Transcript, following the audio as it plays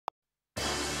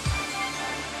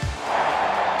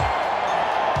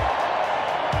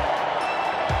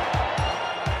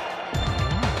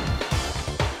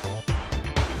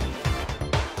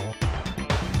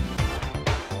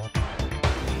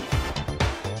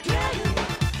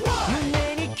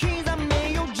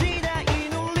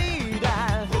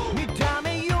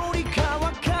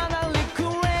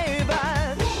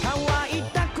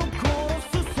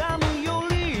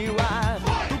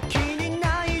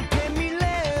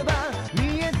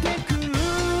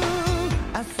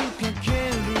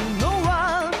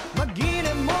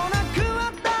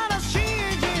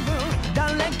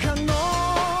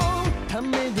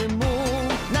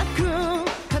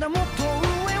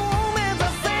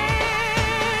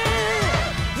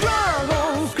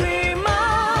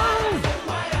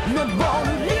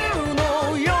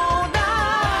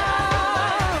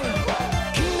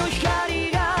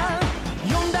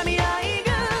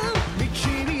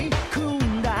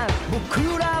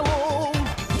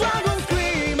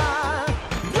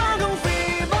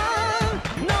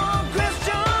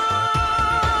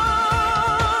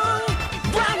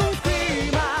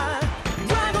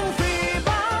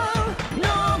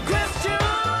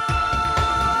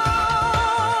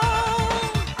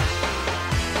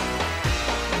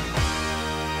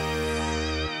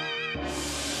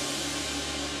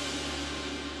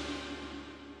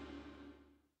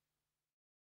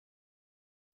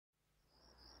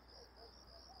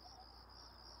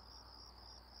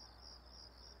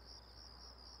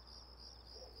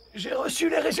J'ai reçu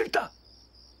les résultats.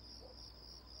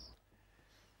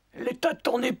 L'état de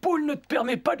ton épaule ne te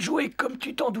permet pas de jouer comme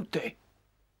tu t'en doutais.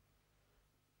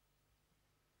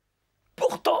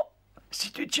 Pourtant,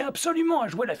 si tu tiens absolument à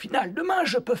jouer la finale demain,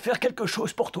 je peux faire quelque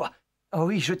chose pour toi. Oh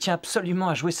oui, je tiens absolument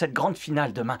à jouer cette grande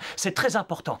finale demain. C'est très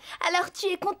important. Alors tu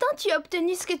es content, tu as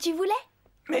obtenu ce que tu voulais?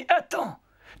 Mais attends,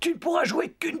 tu ne pourras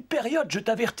jouer qu'une période, je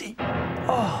t'avertis.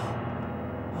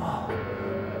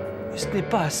 Mais ce n'est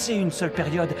pas assez une seule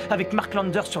période. Avec Mark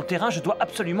Landers sur le terrain, je dois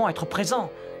absolument être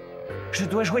présent. Je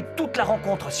dois jouer toute la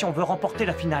rencontre si on veut remporter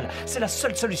la finale. C'est la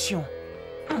seule solution.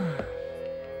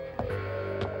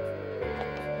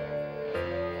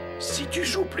 Si tu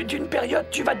joues plus d'une période,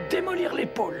 tu vas te démolir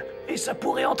l'épaule. Et ça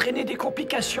pourrait entraîner des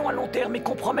complications à long terme et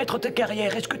compromettre ta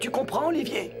carrière. Est-ce que tu comprends,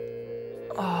 Olivier?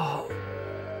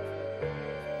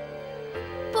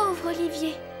 Pauvre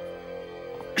Olivier.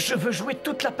 Je veux jouer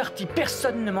toute la partie.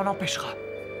 Personne ne m'en empêchera.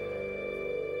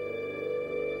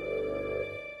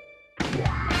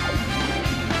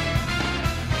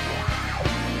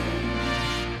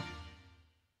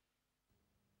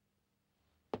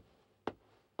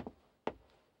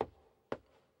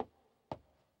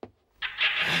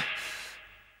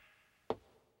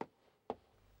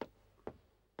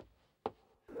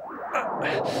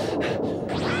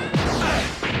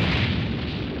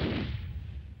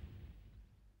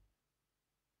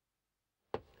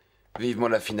 Vivement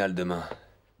la finale demain.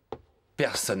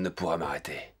 Personne ne pourra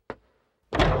m'arrêter.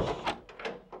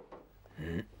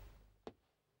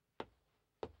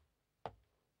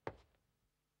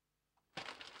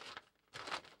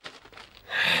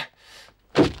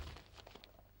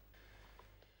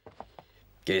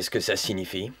 Qu'est-ce que ça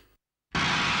signifie?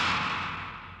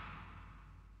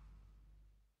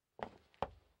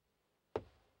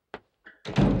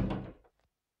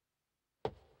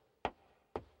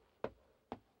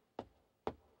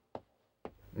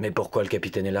 Mais pourquoi le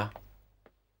capitaine est là?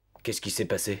 Qu'est-ce qui s'est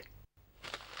passé?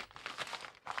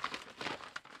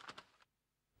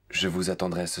 Je vous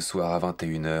attendrai ce soir à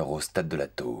 21 h au stade de la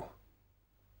Tau.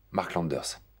 Mark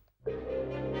Landers.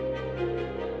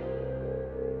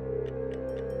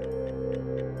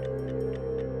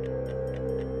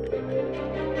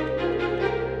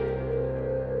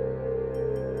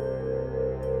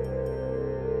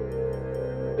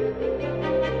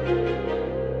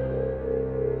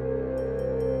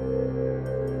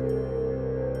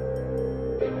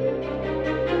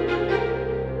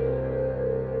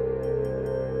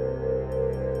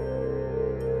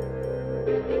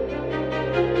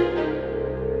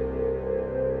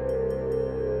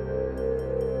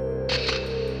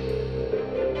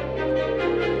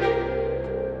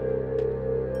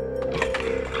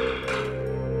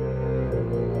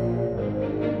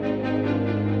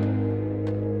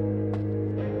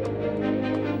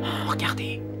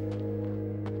 Regardez.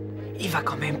 Il va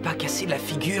quand même pas casser la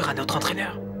figure à notre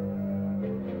entraîneur.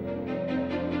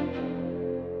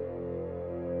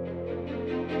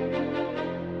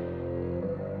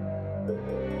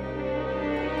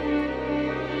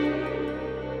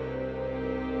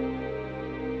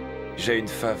 J'ai une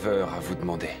faveur à vous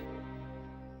demander.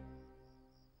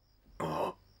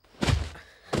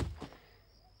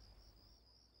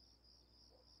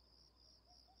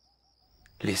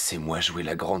 Laissez-moi jouer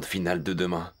la grande finale de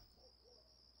demain.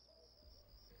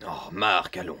 Oh,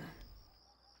 Marc, allons.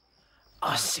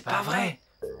 Oh, c'est pas vrai.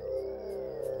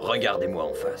 Regardez-moi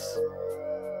en face.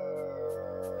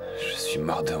 Je suis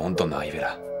marre de honte d'en arriver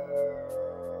là.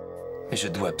 Mais je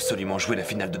dois absolument jouer la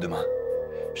finale de demain.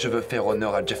 Je veux faire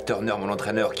honneur à Jeff Turner, mon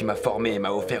entraîneur, qui m'a formé et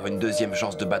m'a offert une deuxième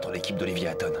chance de battre l'équipe d'Olivier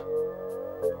Atton.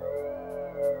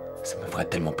 Ça me ferait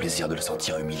tellement plaisir de le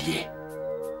sentir humilié.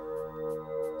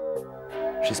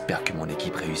 J'espère que mon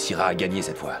équipe réussira à gagner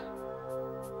cette fois.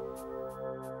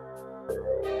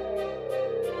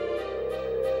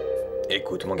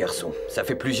 Écoute, mon garçon, ça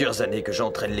fait plusieurs années que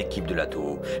j'entraîne l'équipe de la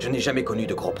Tau. Je n'ai jamais connu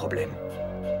de gros problèmes.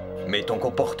 Mais ton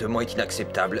comportement est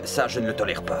inacceptable, ça je ne le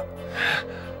tolère pas.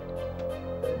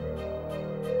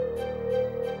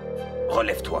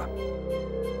 Relève-toi.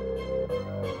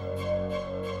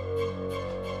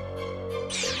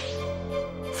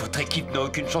 Vous Votre équipe n'a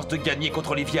aucune chance de gagner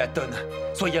contre Olivier Atton.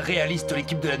 Soyez réaliste,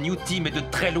 l'équipe de la New Team est de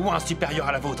très loin supérieure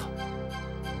à la vôtre.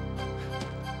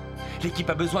 L'équipe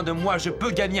a besoin de moi, je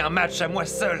peux gagner un match à moi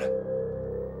seul.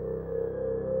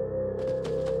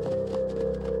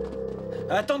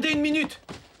 Attendez une minute!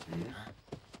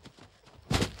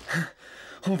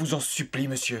 On vous en supplie,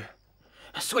 monsieur.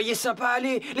 Soyez sympa,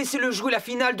 allez, laissez-le jouer la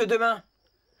finale de demain.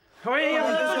 Oui, on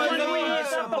a besoin de lui,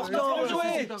 c'est c'est important.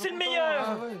 important. C'est le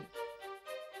meilleur.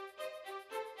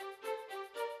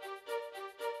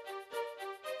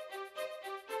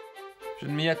 Je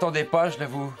ne m'y attendais pas, je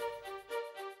l'avoue.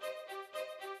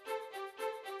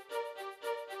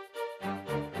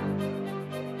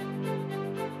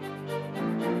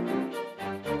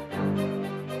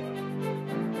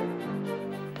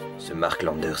 Ce Mark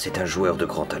Lander, c'est un joueur de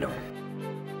grand talent.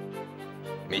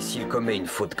 Mais s'il commet une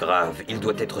faute grave, il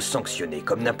doit être sanctionné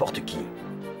comme n'importe qui.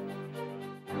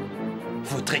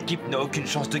 Votre équipe n'a aucune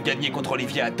chance de gagner contre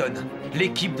Olivier Atton.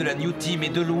 L'équipe de la New Team est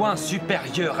de loin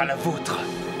supérieure à la vôtre.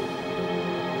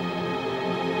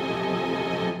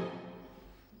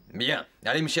 Bien,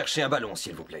 allez me chercher un ballon,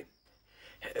 s'il vous plaît.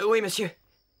 Oui, monsieur.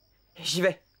 J'y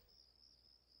vais.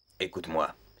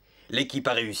 Écoute-moi. L'équipe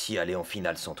a réussi à aller en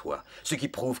finale sans toi, ce qui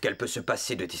prouve qu'elle peut se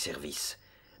passer de tes services.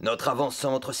 Notre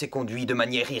avant-centre s'est conduit de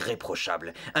manière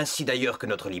irréprochable, ainsi d'ailleurs que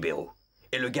notre libéraux.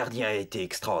 Et le gardien a été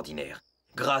extraordinaire.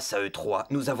 Grâce à eux trois,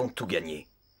 nous avons tout gagné.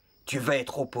 Tu vas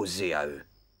être opposé à eux.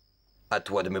 À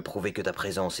toi de me prouver que ta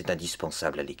présence est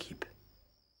indispensable à l'équipe.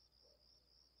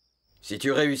 Si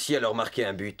tu réussis à leur marquer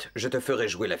un but, je te ferai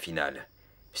jouer la finale.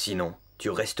 Sinon,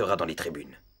 tu resteras dans les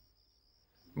tribunes.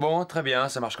 Bon, très bien,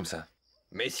 ça marche comme ça.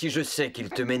 Mais si je sais qu'ils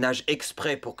te ménagent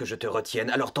exprès pour que je te retienne,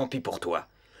 alors tant pis pour toi.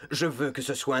 Je veux que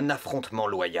ce soit un affrontement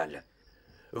loyal.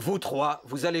 Vous trois,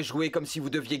 vous allez jouer comme si vous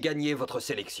deviez gagner votre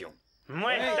sélection.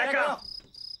 Ouais, d'accord.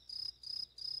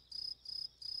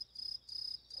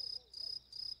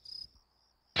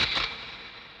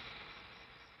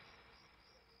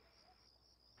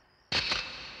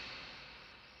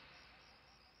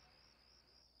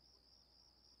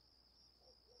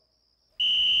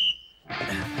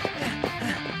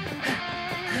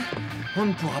 On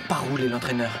ne pourra pas rouler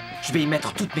l'entraîneur. Je vais y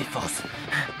mettre toutes mes forces.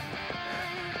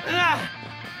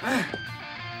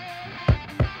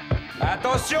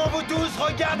 Attention vous tous,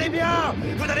 regardez bien!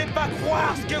 Vous n'allez pas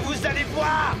croire ce que vous allez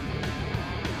voir!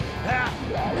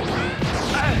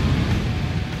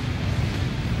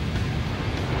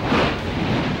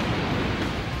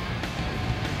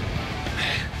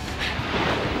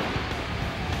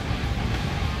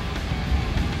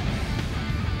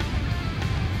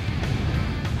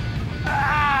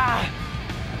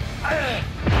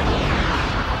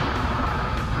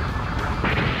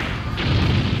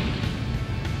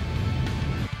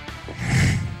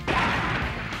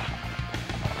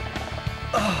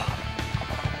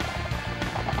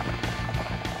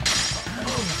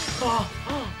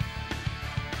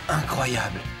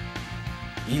 Incroyable.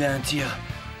 Il a un tir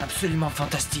absolument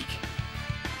fantastique.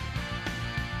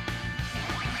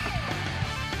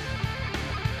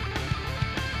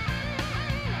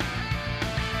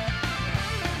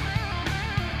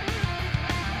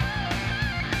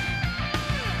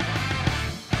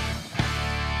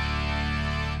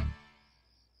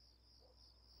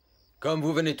 Comme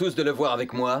vous venez tous de le voir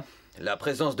avec moi, la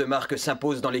présence de Mark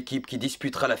s'impose dans l'équipe qui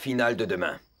disputera la finale de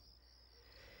demain.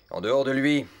 En dehors de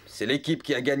lui, c'est l'équipe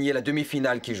qui a gagné la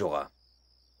demi-finale qui jouera.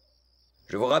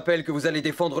 Je vous rappelle que vous allez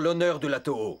défendre l'honneur de la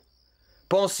Toho.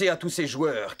 Pensez à tous ces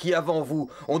joueurs qui, avant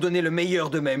vous, ont donné le meilleur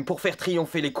d'eux-mêmes pour faire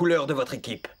triompher les couleurs de votre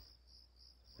équipe.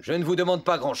 Je ne vous demande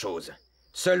pas grand-chose,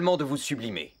 seulement de vous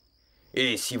sublimer.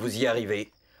 Et si vous y arrivez,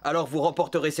 alors vous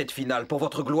remporterez cette finale pour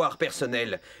votre gloire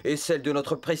personnelle et celle de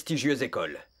notre prestigieuse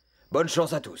école. Bonne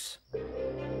chance à tous.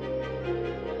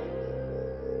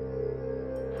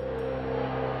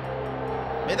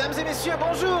 Mesdames et messieurs,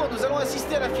 bonjour! Nous allons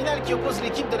assister à la finale qui oppose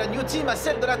l'équipe de la New Team à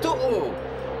celle de la Toho.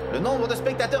 Le nombre de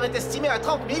spectateurs est estimé à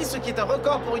 30 000, ce qui est un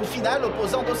record pour une finale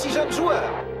opposant d'aussi jeunes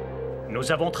joueurs.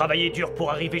 Nous avons travaillé dur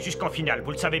pour arriver jusqu'en finale,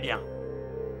 vous le savez bien.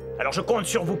 Alors je compte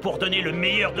sur vous pour donner le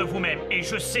meilleur de vous-même, et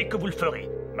je sais que vous le ferez.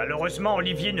 Malheureusement,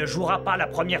 Olivier ne jouera pas la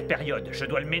première période. Je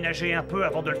dois le ménager un peu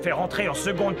avant de le faire entrer en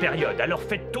seconde période, alors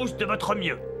faites tous de votre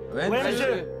mieux. Ouais,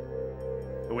 monsieur.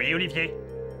 Oui, Olivier.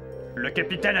 Le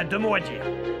capitaine a 2 mots à dire.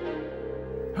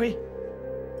 Oui.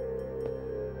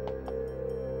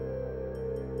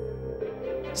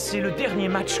 C'est le dernier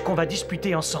match qu'on va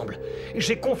disputer ensemble.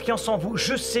 J'ai confiance en vous,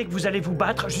 je sais que vous allez vous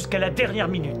battre jusqu'à la dernière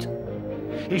minute.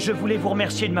 Et je voulais vous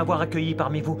remercier de m'avoir accueilli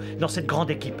parmi vous dans cette grande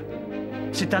équipe.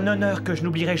 C'est un honneur que je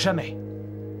n'oublierai jamais.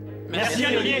 Merci,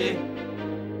 Olivier.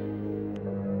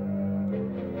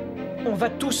 On va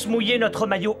tous mouiller notre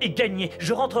maillot et gagner.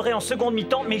 Je rentrerai en seconde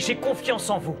mi-temps, mais j'ai confiance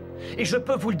en vous. Et je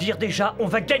peux vous le dire déjà, on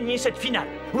va gagner cette finale.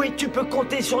 Oui, tu peux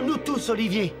compter sur nous tous,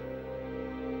 Olivier.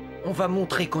 On va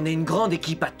montrer qu'on est une grande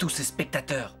équipe à tous ces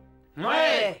spectateurs.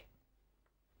 Ouais!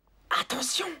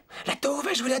 Attention, la Toho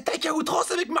va jouer l'attaque à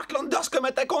outrance avec Mark Landers comme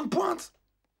attaquant de pointe.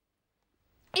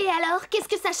 Et alors, qu'est-ce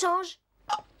que ça change?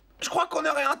 Je crois qu'on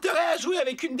aurait intérêt à jouer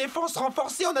avec une défense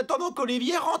renforcée en attendant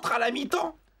qu'Olivier rentre à la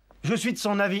mi-temps. Je suis de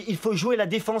son avis, il faut jouer la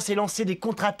défense et lancer des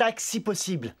contre-attaques si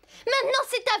possible. Maintenant,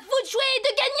 c'est à vous de jouer et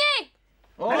de gagner!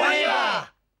 On y va!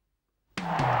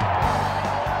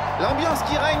 L'ambiance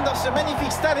qui règne dans ce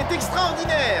magnifique stade est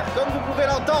extraordinaire. Comme vous pouvez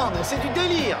l'entendre, c'est du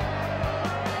délire.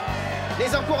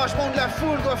 Les encouragements de la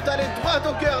foule doivent aller droit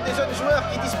au cœur des jeunes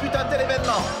joueurs qui disputent un tel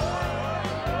événement.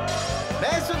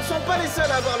 Mais ce ne sont pas les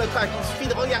seuls à avoir le trac, il suffit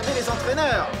de regarder les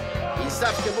entraîneurs. Ils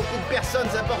savent que beaucoup de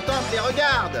personnes importantes les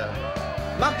regardent.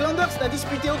 Mark Landers n'a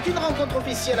disputé aucune rencontre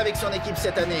officielle avec son équipe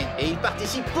cette année, et il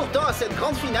participe pourtant à cette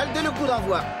grande finale dès le coup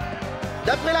d'envoi.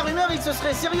 D'après la rumeur, il se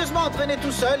serait sérieusement entraîné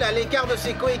tout seul, à l'écart de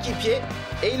ses coéquipiers,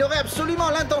 et il aurait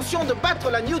absolument l'intention de battre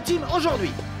la New Team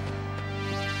aujourd'hui.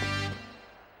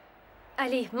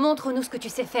 Allez, montre-nous ce que tu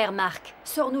sais faire, Marc.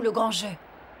 Sors-nous le grand jeu.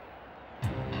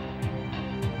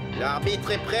 L'arbitre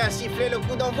est prêt à siffler le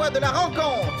coup d'envoi de la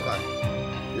rencontre.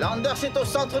 Landers est au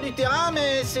centre du terrain,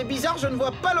 mais c'est bizarre, je ne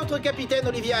vois pas l'autre capitaine,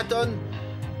 Olivier Atton.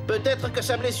 Peut-être que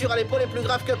sa blessure à l'épaule est plus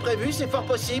grave que prévu, c'est fort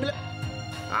possible.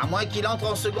 À moins qu'il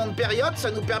entre en seconde période, ça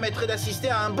nous permettrait d'assister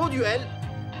à un beau duel.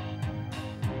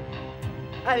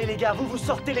 Allez les gars, vous vous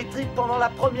sortez les tripes pendant la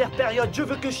première période. Je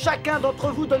veux que chacun d'entre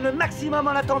vous donne le maximum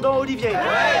en attendant Olivier.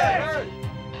 Ouais!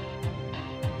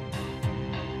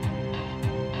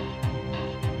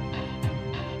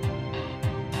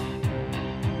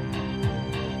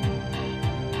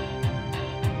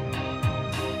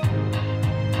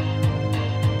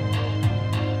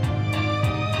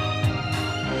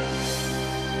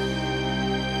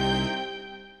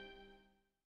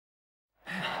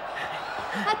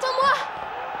 Attends-moi!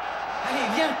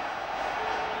 Allez, viens.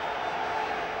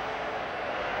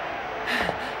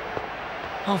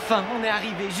 Enfin, on est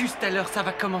arrivé, juste à l'heure, ça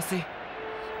va commencer.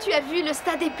 Tu as vu, le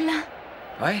stade est plein.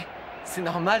 Ouais, c'est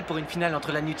normal pour une finale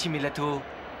entre la New Team et la Toho.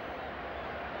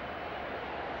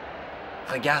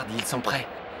 Regarde, ils sont prêts.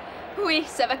 Oui,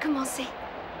 ça va commencer.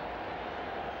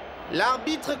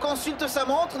 L'arbitre consulte sa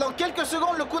montre. Dans quelques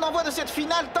secondes, le coup d'envoi de cette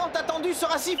finale tant attendue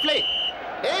sera sifflé.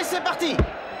 Et c'est parti!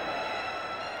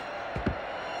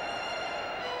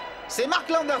 C'est Mark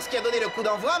Landers qui a donné le coup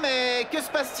d'envoi, mais que se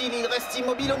passe-t-il? Il reste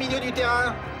immobile au milieu du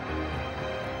terrain.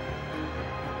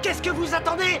 Qu'est-ce que vous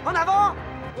attendez? En avant!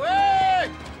 Ouais!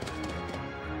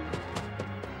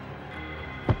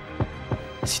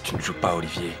 Si tu ne joues pas,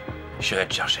 Olivier, j'irai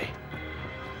te chercher.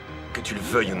 Que tu le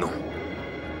veuilles ou non.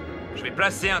 Je vais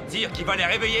placer un tir qui va les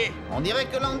réveiller. On dirait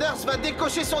que Landers va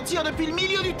décocher son tir depuis le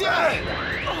milieu du terrain.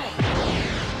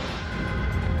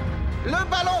 Le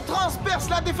ballon transperce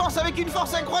la défense avec une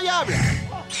force incroyable.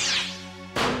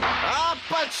 Ah,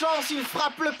 pas de chance, il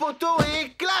frappe le poteau et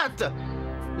éclate.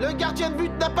 Le gardien de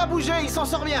but n'a pas bougé, il s'en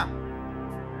sort bien.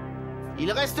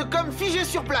 Il reste comme figé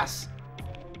sur place.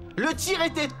 Le tir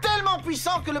était tellement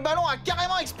puissant que le ballon a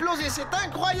carrément explosé, c'est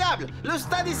incroyable. Le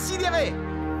stade est sidéré.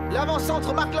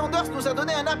 L'avant-centre Mark Landers nous a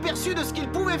donné un aperçu de ce qu'il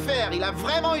pouvait faire. Il a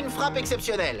vraiment une frappe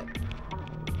exceptionnelle.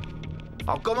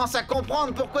 On commence à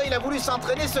comprendre pourquoi il a voulu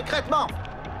s'entraîner secrètement.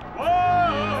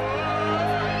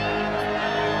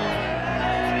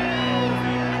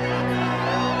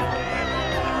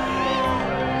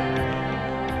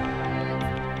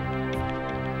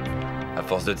 À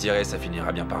force de tirer, ça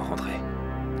finira bien par rentrer.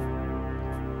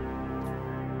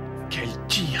 Quel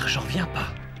tir, j'en reviens pas.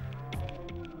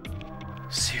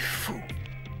 C'est fou.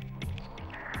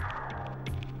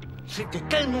 C'était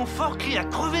tellement fort qu'il a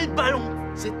crevé le ballon.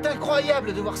 C'est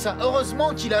incroyable de voir ça.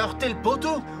 Heureusement qu'il a heurté le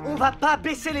poteau. On va pas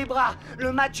baisser les bras.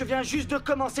 Le match vient juste de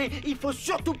commencer. Il faut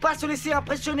surtout pas se laisser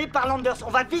impressionner par Landers. On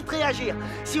va vite réagir.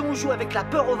 Si on joue avec la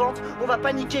peur au ventre, on va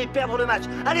paniquer et perdre le match.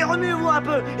 Allez, remuez-vous un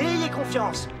peu et ayez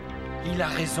confiance. Il a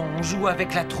raison, on joue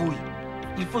avec la trouille.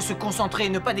 Il faut se concentrer et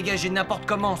ne pas dégager n'importe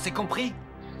comment, c'est compris?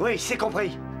 Oui, c'est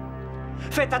compris.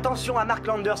 Faites attention à Mark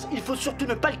Landers. Il faut surtout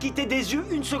ne pas le quitter des yeux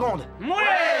une seconde.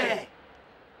 Ouais!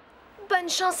 Bonne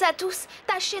chance à tous.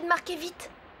 Tâchez de marquer vite.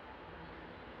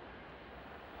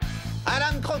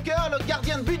 Alan Crocker, le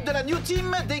gardien de but de la New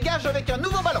Team, dégage avec un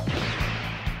nouveau ballon.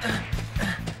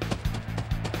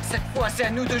 Cette fois, c'est à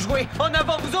nous de jouer. En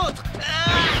avant, vous autres!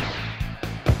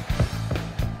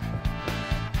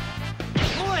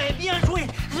 Ouais, bien joué.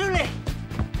 Je l'ai.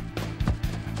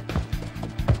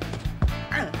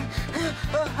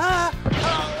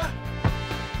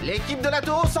 L'équipe de la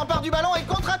Toho s'empare du ballon et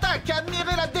contre-attaque.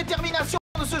 Admirez la détermination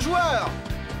de ce joueur.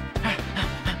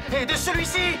 Et de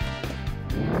celui-ci.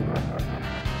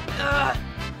 À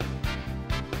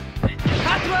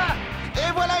toi.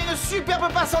 Et voilà une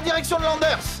superbe passe en direction de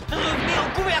Landers. Revenez en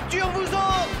couverture, vous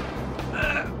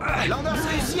autres. Landers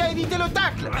réussit à éviter le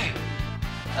tacle.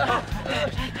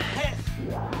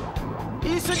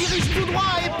 Il se dirige tout droit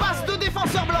et passe deux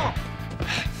défenseurs blancs.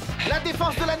 La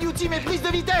défense de la New Team est prise de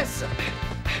vitesse.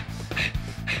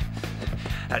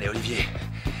 Allez, Olivier,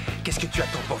 qu'est-ce que tu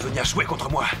attends pour venir jouer contre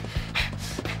moi?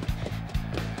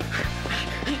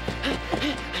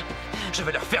 Je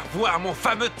vais leur faire voir mon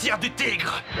fameux tir du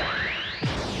tigre.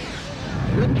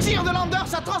 Le tir de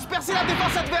Landers a transpercé la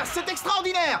défense adverse, c'est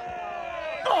extraordinaire.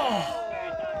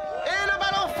 Et le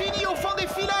ballon finit au fond des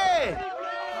filets.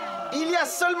 Il y a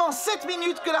seulement 7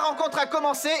 minutes que la rencontre a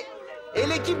commencé et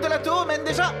l'équipe de la Toho mène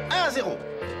déjà 1-0.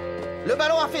 Le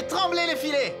ballon a fait trembler les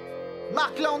filets.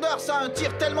 Mark Landers a un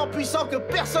tir tellement puissant que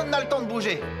personne n'a le temps de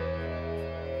bouger.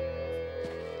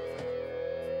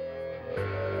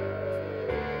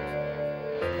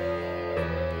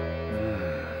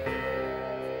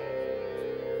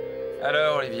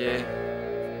 Alors, Olivier,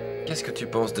 qu'est-ce que tu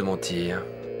penses de mon tir?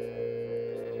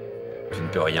 Tu ne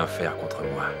peux rien faire contre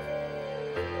moi.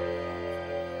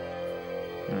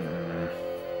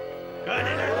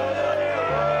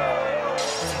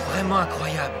 C'est vraiment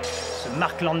incroyable. Ce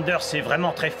Mark Landers, c'est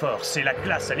vraiment très fort. C'est la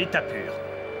classe à l'état pur.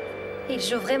 Il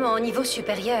joue vraiment au niveau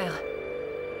supérieur.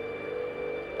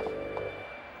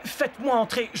 Faites-moi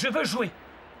entrer, je veux jouer.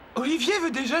 Olivier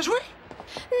veut déjà jouer?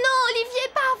 Non, Olivier,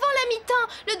 pas avant la mi-temps.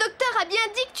 Le docteur a bien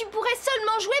dit que tu pourrais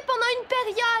seulement jouer pendant une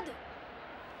période.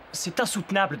 C'est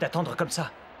insoutenable d'attendre comme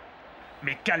ça.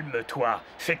 Mais calme-toi.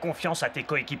 Fais confiance à tes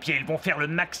coéquipiers. Ils vont faire le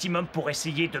maximum pour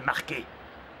essayer de marquer.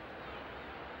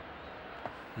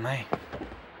 Ouais.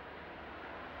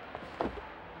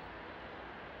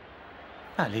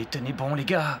 Allez, tenez bon, les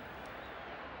gars.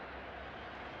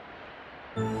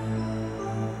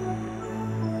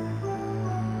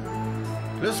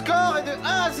 Le score est de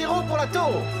 1-0 pour la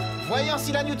Toho. Voyons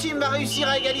si la New Team va réussir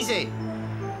à égaliser.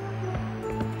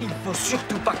 Il faut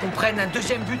surtout pas qu'on prenne un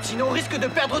deuxième but, sinon on risque de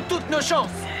perdre toutes nos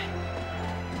chances.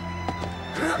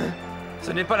 Ce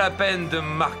n'est pas la peine de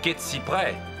marquer de si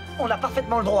près. On a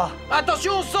parfaitement le droit.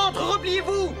 Attention au centre,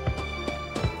 repliez-vous.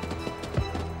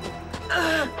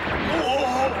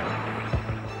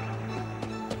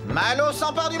 Malo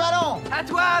s'empare du ballon. À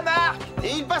toi, Marc.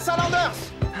 Et il passe à Landers.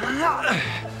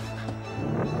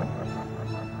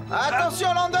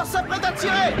 Attention, Landers s'apprête à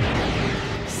tirer.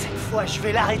 Cette fois, je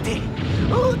vais l'arrêter. Et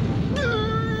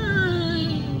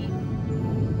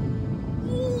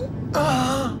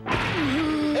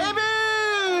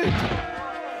but!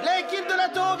 L'équipe de la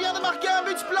Toho vient de marquer un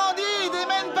but splendide et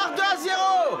mène par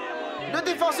 2-0. Le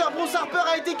défenseur Bruce Harper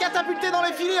a été catapulté dans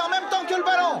les filets en même temps que le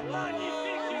ballon.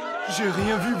 J'ai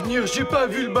rien vu venir, j'ai pas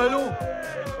vu le ballon.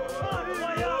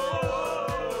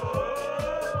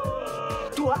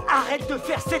 Toi, arrête de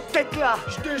faire cette tête-là.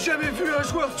 Je n'ai jamais vu un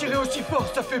joueur tirer aussi fort,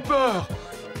 ça fait peur.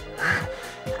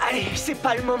 Allez, c'est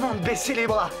pas le moment de baisser les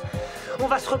bras. On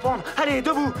va se reprendre. Allez,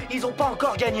 debout, ils ont pas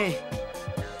encore gagné.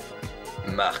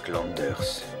 Mark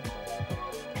Landers.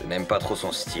 Je n'aime pas trop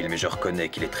son style, mais je reconnais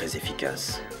qu'il est très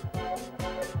efficace.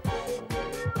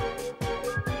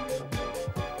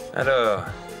 Alors,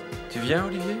 tu viens,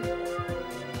 Olivier?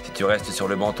 Si tu restes sur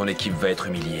le banc, ton équipe va être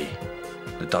humiliée.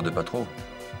 Ne tarde pas trop.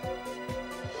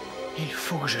 Il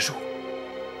faut que je joue.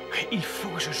 Il faut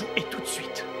que je joue, et tout de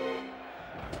suite.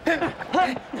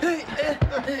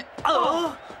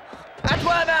 Oh! À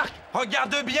toi, Marc.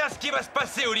 Regarde bien ce qui va se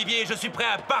passer, Olivier. Je suis prêt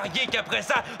à parier qu'après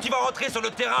ça, tu vas rentrer sur le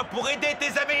terrain pour aider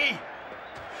tes amis.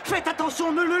 Faites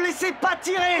attention, ne le laissez pas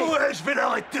tirer. Ouais, je vais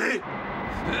l'arrêter.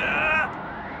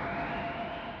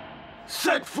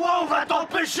 Cette fois, on va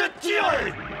t'empêcher de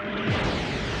tirer.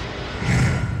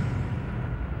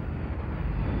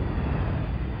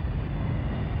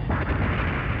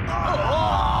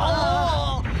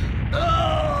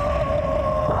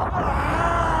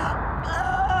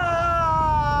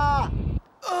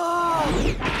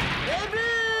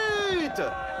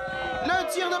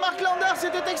 Le tir de Mark Landers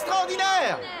était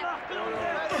extraordinaire.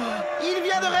 Il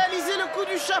vient de réaliser le coup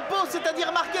du chapeau,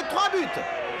 c'est-à-dire marquer 3 buts.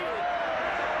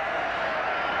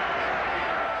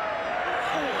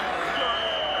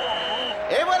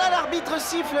 Et voilà, l'arbitre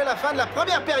siffle la fin de la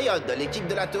première période. L'équipe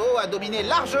de la Toho a dominé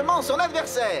largement son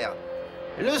adversaire.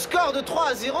 Le score de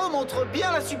 3-0 montre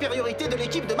bien la supériorité de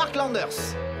l'équipe de Mark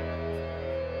Landers.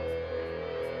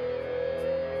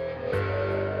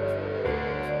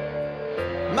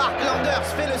 Mark Landers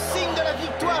fait le signe de la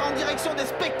victoire en direction des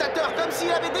spectateurs, comme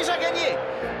s'il avait déjà gagné.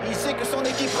 Il sait que son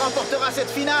équipe remportera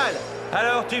cette finale.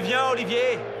 Alors tu viens,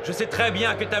 Olivier? Je sais très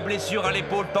bien que ta blessure à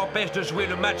l'épaule t'empêche de jouer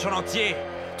le match en entier.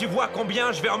 Tu vois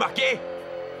combien je vais en marquer?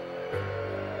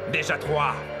 Déjà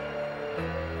 3.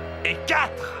 Et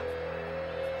 4.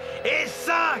 Et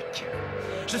 5.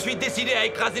 Je suis décidé à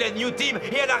écraser la New Team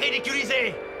et à la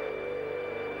ridiculiser.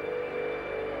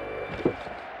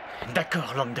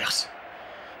 D'accord, Landers.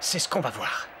 C'est ce qu'on va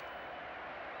voir.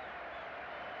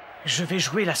 Je vais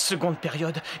jouer la seconde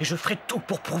période et je ferai tout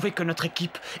pour prouver que notre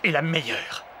équipe est la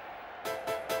meilleure.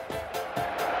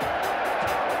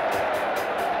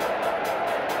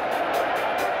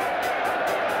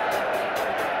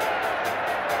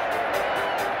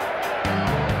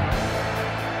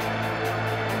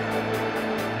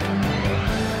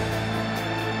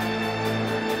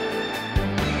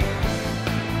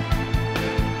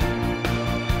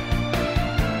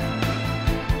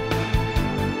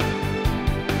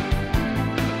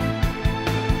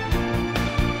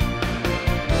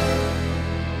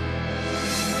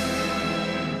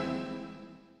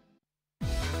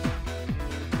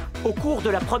 Au cours de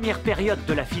la première période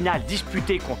de la finale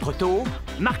disputée contre Toho,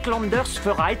 Mark Landers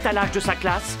fera étalage de sa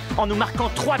classe en nous marquant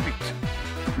 3 buts.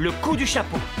 Le coup du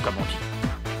chapeau, comme on dit.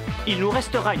 Il nous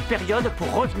restera une période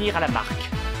pour revenir à la marque.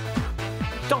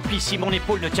 Tant pis si mon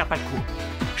épaule ne tient pas le coup.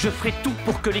 Je ferai tout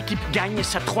pour que l'équipe gagne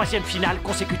sa 3e finale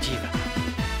consécutive.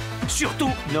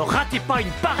 Surtout, ne ratez pas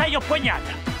une pareille empoignade.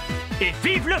 Et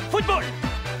vive le football!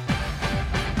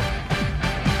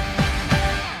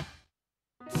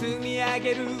 積み上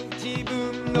げる自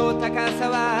分の高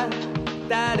さは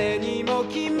誰にも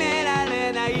決めら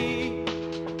れない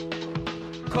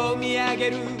込み上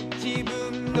げる自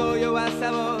分の弱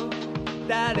さを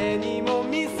誰にも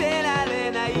見せられ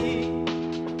ない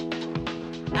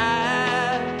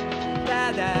ああ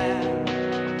ただ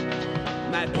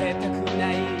負けたく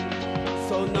ない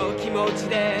その気持ち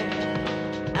で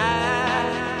あ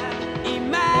あ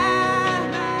今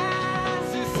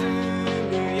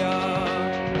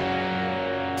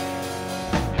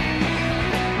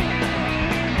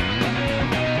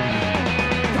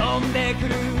来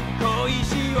る小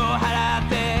石を払っ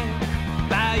て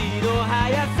倍の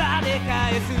速さで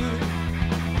返す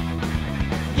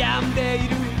病んでい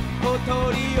る小鳥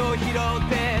を拾っ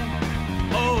て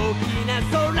大きな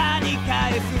空に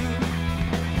返す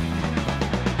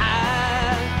あ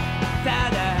あた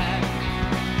だ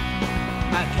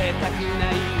負けたくな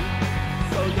い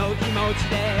その気持ち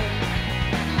で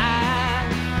ああ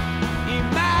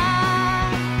今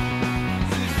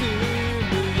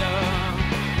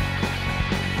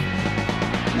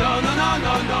No, no, no,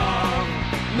 no, no,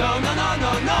 no, no, no, no,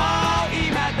 no 今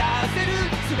出せる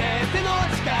すべての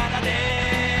力で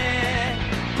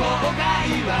後悔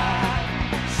は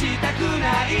したくな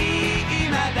い